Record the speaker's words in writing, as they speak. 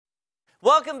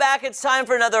Welcome back. It's time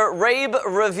for another Rabe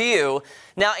review.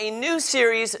 Now, a new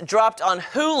series dropped on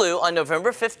Hulu on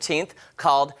November 15th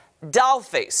called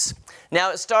Dollface.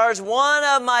 Now, it stars one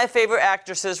of my favorite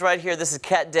actresses right here. This is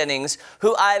Kat Dennings,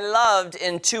 who I loved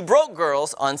in Two Broke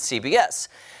Girls on CBS.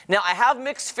 Now, I have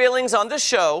mixed feelings on the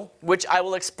show, which I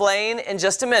will explain in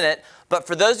just a minute. But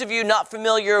for those of you not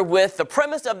familiar with the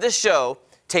premise of this show,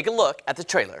 take a look at the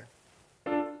trailer.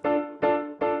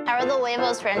 How are the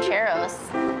huevos rancheros?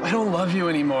 I don't love you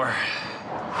anymore.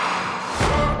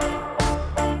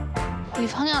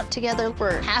 We've hung out together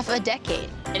for half a decade.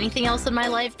 Anything else in my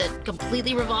life that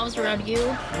completely revolves around you?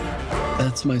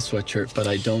 That's my sweatshirt, but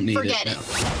I don't need Forget it now.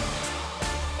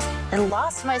 I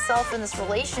lost myself in this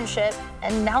relationship,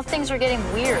 and now things are getting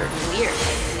weird. Weird.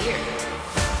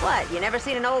 What, you never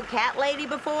seen an old cat lady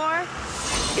before?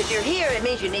 If you're here, it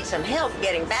means you need some help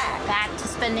getting back. Back to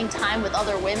spending time with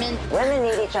other women. Women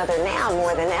need each other now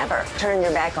more than ever. Turn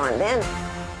your back on them,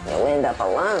 you'll end up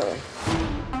alone.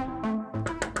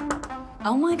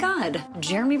 Oh my God,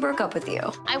 Jeremy broke up with you.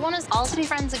 I want us all to be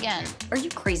friends again. Are you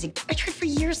crazy? I tried for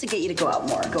years to get you to go out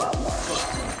more.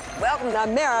 Welcome to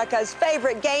America's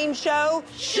favorite game show,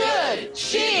 Should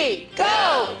She Go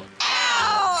Out?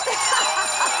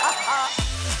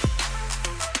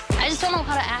 I just don't know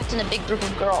how to act in a big group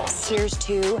of girls. Here's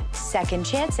 2 second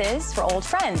chances for old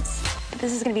friends.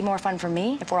 This is gonna be more fun for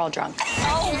me if we're all drunk.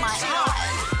 Oh my God.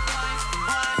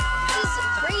 This is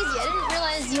crazy. I didn't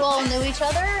realize you all knew each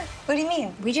other. What do you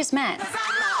mean? We just met.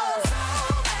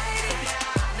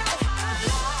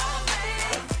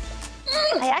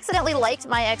 I accidentally liked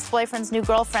my ex-boyfriend's new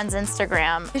girlfriend's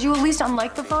Instagram. Did you at least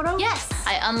unlike the photo? Yes,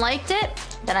 I unliked it,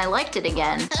 then I liked it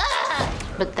again.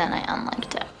 But then I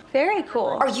unliked it. Very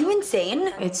cool. Are you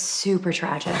insane? It's super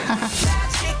tragic.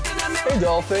 Hey,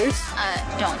 Dollface.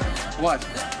 Don't. What?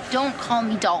 Don't call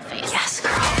me Dollface. Yes,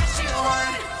 girl.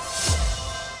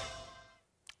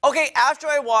 Okay, after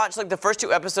I watched like the first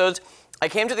 2 episodes, I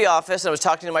came to the office and I was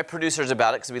talking to my producers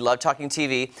about it because we love talking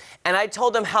TV, and I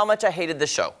told them how much I hated the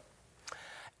show.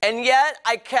 And yet,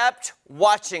 I kept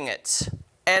watching it.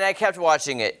 And I kept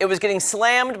watching it. It was getting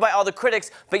slammed by all the critics,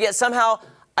 but yet somehow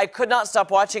I could not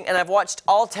stop watching, and I've watched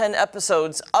all 10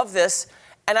 episodes of this,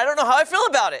 and I don't know how I feel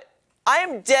about it. I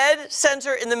am dead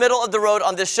center in the middle of the road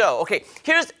on this show. Okay,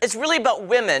 it's really about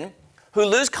women who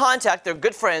lose contact. They're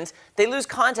good friends. They lose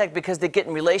contact because they get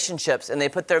in relationships, and they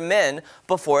put their men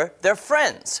before their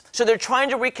friends. So they're trying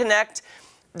to reconnect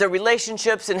their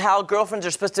relationships and how girlfriends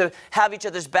are supposed to have each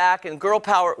other's back and girl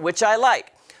power, which I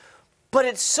like. But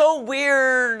it's so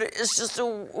weird. It's just a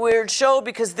weird show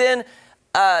because then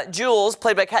Jules,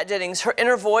 played by Kat Dennings, her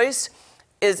inner voice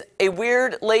is a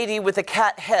weird lady with a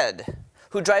cat head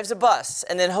who drives a bus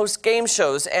and then hosts game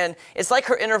shows. And it's like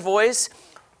her inner voice.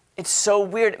 It's so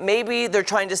weird. Maybe they're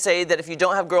trying to say that if you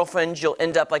don't have girlfriends, you'll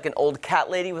end up like an old cat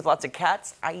lady with lots of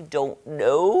cats. I don't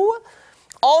know.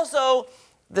 Also,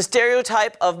 the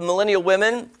stereotype of millennial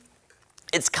women,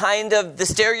 it's kind of the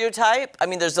stereotype. I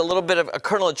mean, there's a little bit of a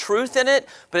kernel of truth in it,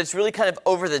 but it's really kind of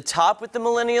over the top with the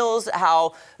millennials,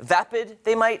 how vapid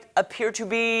they might appear to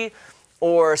be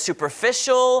or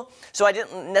superficial. So I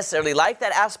didn't necessarily like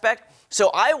that aspect.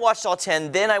 So I watched all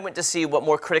 10, then I went to see what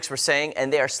more critics were saying,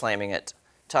 and they are slamming it,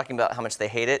 talking about how much they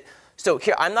hate it. So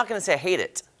here, I'm not going to say I hate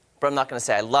it, but I'm not going to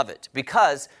say I love it,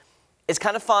 because it's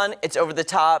kind of fun, it's over the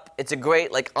top, it's a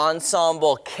great like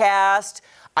ensemble cast.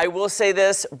 I will say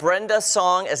this, Brenda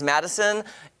Song as Madison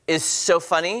is so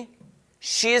funny.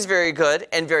 She is very good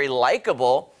and very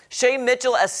likable. Shay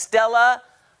Mitchell as Stella,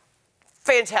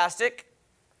 fantastic.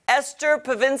 Esther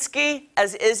Pavinsky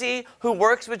as Izzy, who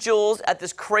works with Jules at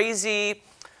this crazy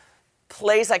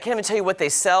place. I can't even tell you what they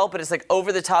sell, but it's like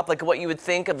over the top, like what you would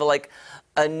think of like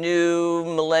a new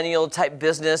millennial type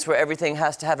business where everything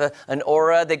has to have an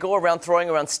aura. They go around throwing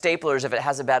around staplers if it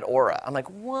has a bad aura. I'm like,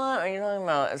 what are you talking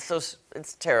about?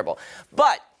 It's terrible.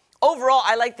 But overall,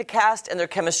 I like the cast and their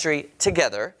chemistry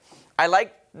together. I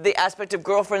like the aspect of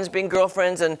girlfriends being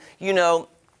girlfriends and, you know,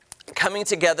 coming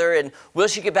together. And will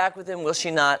she get back with him? Will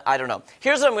she not? I don't know.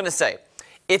 Here's what I'm going to say.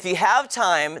 If you have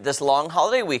time this long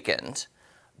holiday weekend,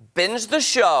 binge the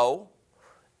show,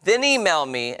 then email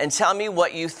me and tell me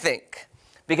what you think.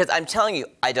 Because I'm telling you,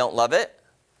 I don't love it,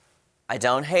 I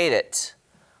don't hate it,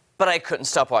 but I couldn't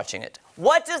stop watching it.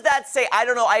 What does that say? I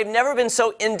don't know. I've never been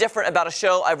so indifferent about a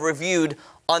show I've reviewed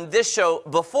on this show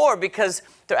before because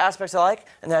there are aspects I like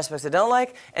and there are aspects I don't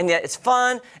like, and yet it's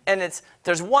fun, and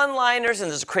there's one-liners,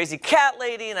 and there's a crazy cat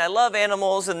lady, and I love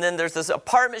animals, and then there's this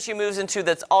apartment she moves into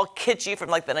that's all kitschy from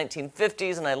like the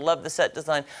 1950s, and I love the set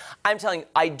design. I'm telling you,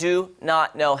 I do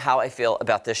not know how I feel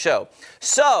about this show.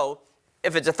 So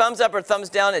if it's a thumbs up or thumbs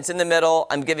down, it's in the middle.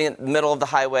 I'm giving it the middle of the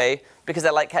highway because I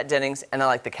like Kat Dennings and I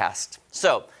like the cast.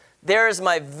 So there's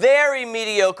my very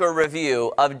mediocre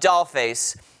review of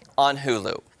Dollface on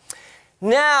Hulu.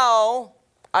 Now,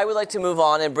 I would like to move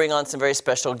on and bring on some very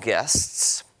special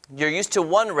guests. You're used to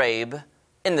one Rabe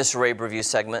in this Rabe review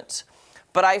segment,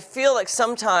 but I feel like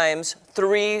sometimes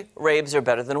 3 Rabes are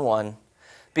better than 1,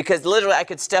 because literally I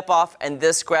could step off and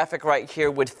this graphic right here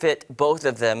would fit both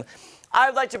of them. I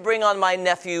would like to bring on my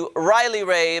nephew Riley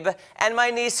Rabe and my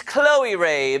niece Chloe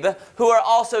Rabe, who are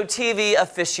also TV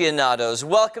aficionados.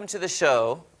 Welcome to the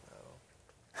show.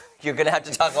 You're going to have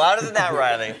to talk louder than that,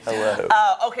 Riley. Hello.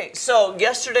 Okay, so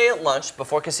yesterday at lunch,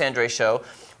 before Cassandra's show,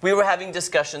 we were having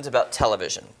discussions about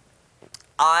television.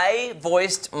 I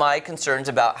voiced my concerns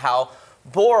about how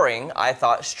boring I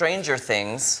thought Stranger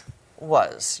Things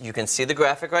was. You can see the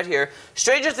graphic right here.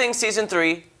 Stranger Things Season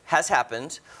 3 has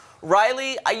happened.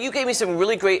 Riley, you gave me some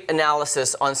really great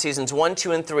analysis on Seasons 1,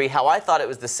 2, and 3, how I thought it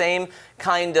was the same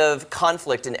kind of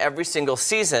conflict in every single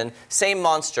season, same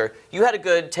monster. You had a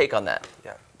good take on that.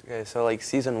 Yeah. Okay, so like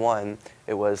Season 1,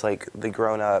 it was like the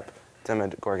grown-up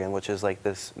Demogorgon, which is like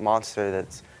this monster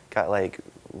that's got like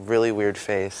really weird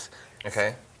face.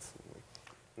 Okay.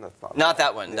 That's Not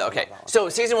that one. No, okay. So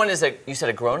Season 1 is you said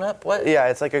a grown-up? What? Yeah,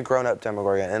 it's like a grown-up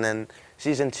Demogorgon. And then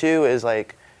Season 2 is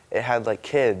like, it had like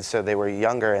kids, so they were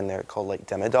younger and they're called like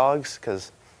Demodogs,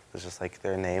 because it's just like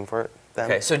their name for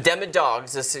them. Okay, so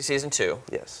Demodogs is Season 2.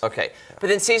 Yes. Okay. Yeah. But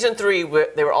then Season 3,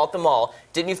 they were all at the mall.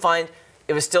 Didn't you find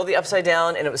it was still the Upside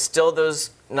Down and it was still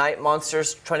those night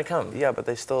monsters trying to come? Yeah, but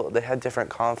they had different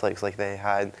conflicts. Like they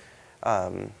had,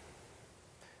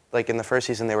 like in the first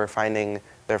season, they were finding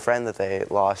their friend that they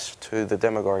lost to the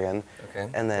Demogorgon. Okay.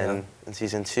 And then in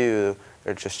Season 2,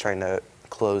 they're just trying to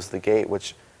close the gate,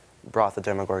 which brought the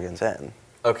Demogorgons in.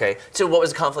 Okay. So what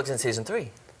was the conflict in Season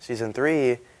 3? Season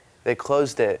 3, they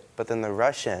closed it, but then the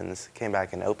Russians came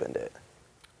back and opened it.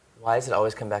 Why does it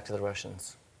always come back to the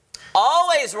Russians?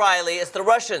 Always, Riley, it's the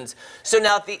Russians. So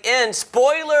now at the end,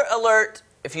 spoiler alert,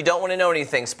 if you don't want to know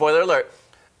anything, spoiler alert,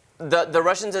 the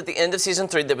Russians at the end of Season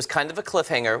 3, there was kind of a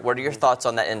cliffhanger. What are your thoughts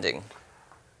on that ending?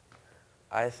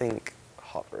 I think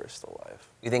Hopper is still alive.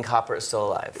 You think Hopper is still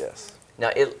alive? Yes.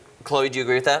 Now, Chloe, do you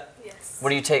agree with that? Yes.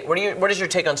 What is your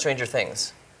take on Stranger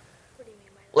Things? What do you mean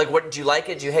by Like, do you like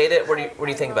it? Do you hate it? What do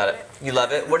you think about it? You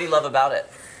love it? What do you love about it?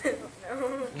 I don't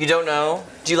know. You don't know?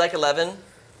 Do you like 11?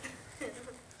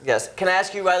 Yes. Can I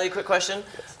ask you, Riley, a quick question?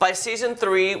 Yes. By Season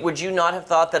 3, would you not have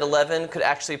thought that 11 could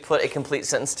actually put a complete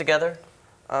sentence together?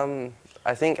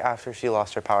 I think after she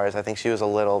lost her powers, I think she was a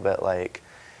little bit like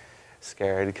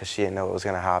scared because she didn't know what was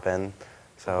going to happen.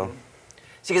 So.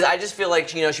 See, because I just feel like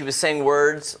she was saying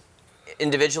words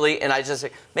individually, and I just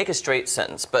make a straight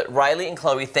sentence. But Riley and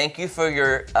Chloe, thank you for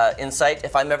your insight.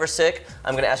 If I'm ever sick,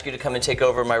 I'm going to ask you to come and take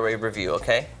over my Rabe review.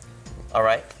 Okay? All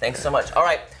right. Thanks so much. All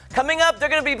right. Coming up, they're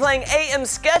going to be playing AM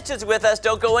sketches with us.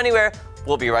 Don't go anywhere.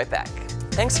 We'll be right back.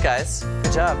 Thanks, guys.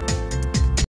 Good job.